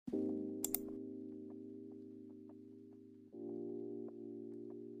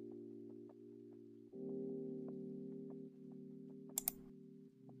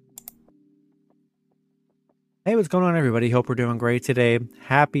Hey, what's going on, everybody? Hope we're doing great today.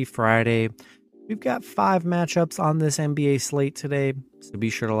 Happy Friday. We've got 5 matchups on this NBA slate today, so be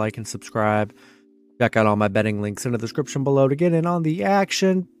sure to like and subscribe. Check out all my betting links in the description below to get in on the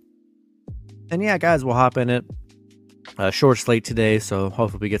action. And yeah, guys, we'll hop in it. Short slate today, so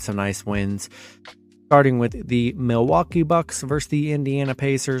hopefully we get some nice wins. Starting with the Milwaukee Bucks versus the Indiana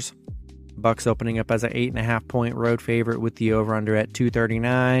Pacers. Bucks opening up as an 8.5 point road favorite with the over-under at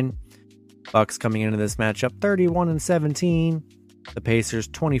 239. Bucks coming into this matchup 31-17. The Pacers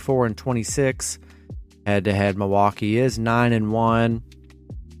 24-26. Head-to-head, Milwaukee is 9-1.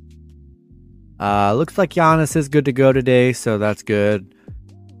 Looks like Giannis is good to go today, so that's good.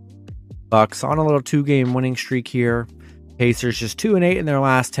 Bucks on a little 2-game winning streak here. Pacers just 2-8 in their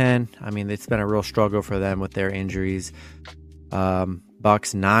last 10. I mean, it's been a real struggle for them with their injuries.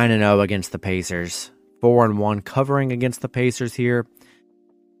 Bucks 9-0 against the Pacers. 4-1 covering against the Pacers here.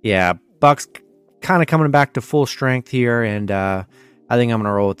 Yeah, Bucks kind of coming back to full strength here, and I think I'm going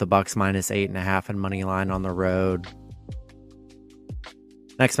to roll with the Bucks minus 8.5 and money line on the road.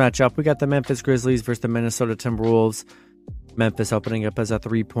 Next matchup, we got the Memphis Grizzlies versus the Minnesota Timberwolves. Memphis opening up as a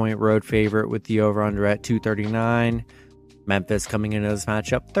 3-point road favorite with the over-under at 239. Memphis coming into this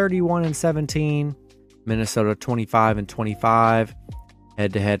matchup 31-17. Minnesota 25-25.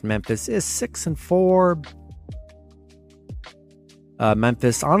 Head-to-head, Memphis is 6-4.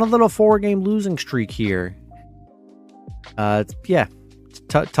 Memphis on a little 4-game losing streak here.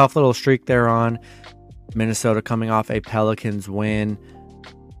 Tough little streak they're on. Minnesota coming off a Pelicans win.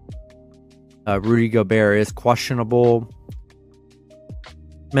 Rudy Gobert is questionable.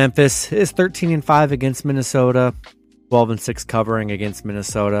 Memphis is 13-5 against Minnesota. 12-6 covering against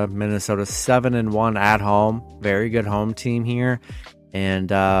Minnesota. Minnesota 7-1 at home. Very good home team here. And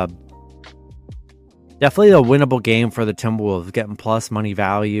definitely a winnable game for the Timberwolves, getting plus money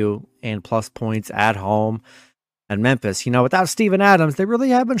value and plus points at home. And Memphis, without Steven Adams, they really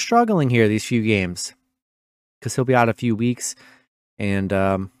have been struggling here these few games because he'll be out a few weeks. And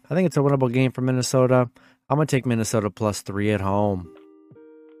I think it's a winnable game for Minnesota. I'm going to take Minnesota plus 3 at home.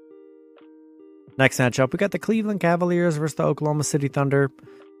 Next matchup, we got the Cleveland Cavaliers versus the Oklahoma City Thunder.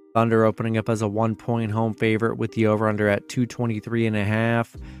 Thunder opening up as a 1-point home favorite with the over-under at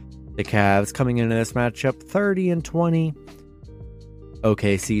 223.5. The Cavs coming into this matchup 30-20.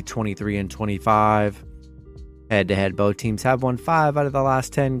 OKC 23-25. Head-to-head, both teams have won 5 out of the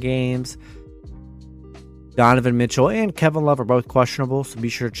last 10 games. Donovan Mitchell and Kevin Love are both questionable, so be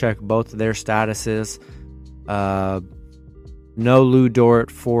sure to check both of their statuses. No Lou Dort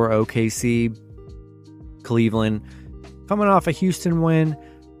for OKC. Cleveland coming off a Houston win.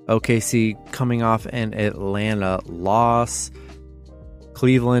 OKC coming off an Atlanta loss.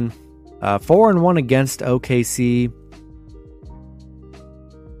 Cleveland 4-1 against OKC.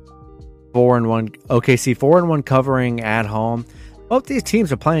 4-1 OKC 4-1 covering at home. Both these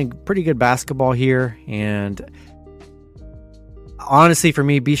teams are playing pretty good basketball here, and honestly, for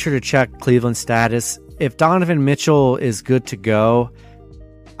me, be sure to check Cleveland's status. If Donovan Mitchell is good to go,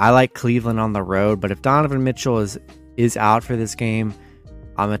 I like Cleveland on the road, but if Donovan Mitchell is out for this game,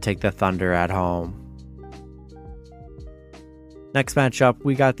 I'm going to take the Thunder at home. Next matchup,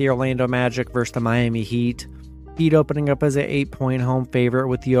 we got the Orlando Magic versus the Miami Heat. Heat opening up as an 8-point home favorite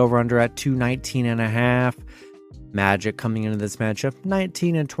with the over-under at 219.5. Magic coming into this matchup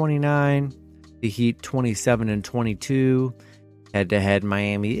 19-29. The Heat 27-22. Head-to-head,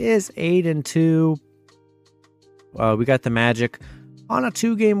 Miami is 8-2. We got the Magic on a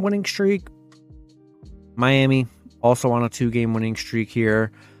 2-game winning streak. Miami also on a 2-game winning streak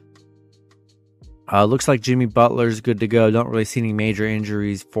here. Looks like Jimmy Butler's good to go. Don't really see any major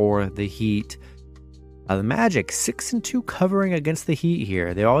injuries for the Heat. The Magic 6-2 covering against the Heat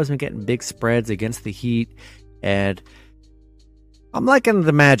here. They've always been getting big spreads against the Heat, and I'm liking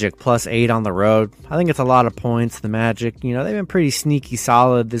the Magic plus 8 on the road. I think it's a lot of points. The Magic, they've been pretty sneaky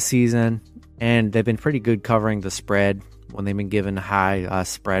solid this season, and they've been pretty good covering the spread when they've been given high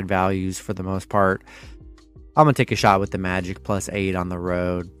spread values for the most part. I'm going to take a shot with the Magic plus 8 on the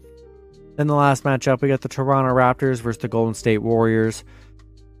road. Then the last matchup, we got the Toronto Raptors versus the Golden State Warriors.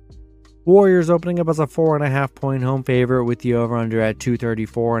 Warriors opening up as a 4.5-point home favorite with the over-under at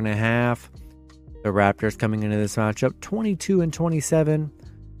 234.5. The Raptors coming into this matchup 22-27.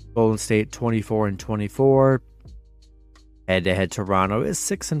 Golden State 24-24. Head-to-head, Toronto is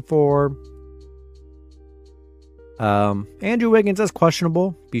 6-4. Andrew Wiggins is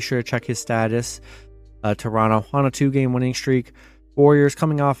questionable. Be sure to check his status. Toronto on a 2-game winning streak. Warriors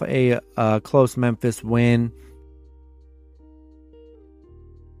coming off a close Memphis win.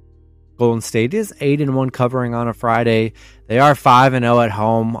 Golden State is 8-1 covering on a Friday. They are 5-0 at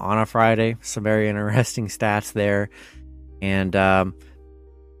home on a Friday. Some very interesting stats there. And I'm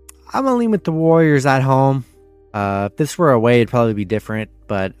going to lean with the Warriors at home. If this were away, it'd probably be different.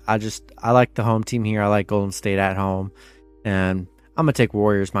 But I like the home team here. I like Golden State at home. And I'm going to take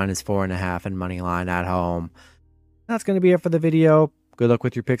Warriors -4.5 and money line at home. That's going to be it for the video. Good luck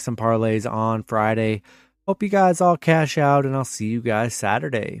with your picks and parlays on Friday. Hope you guys all cash out, and I'll see you guys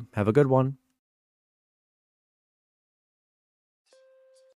Saturday. Have a good one.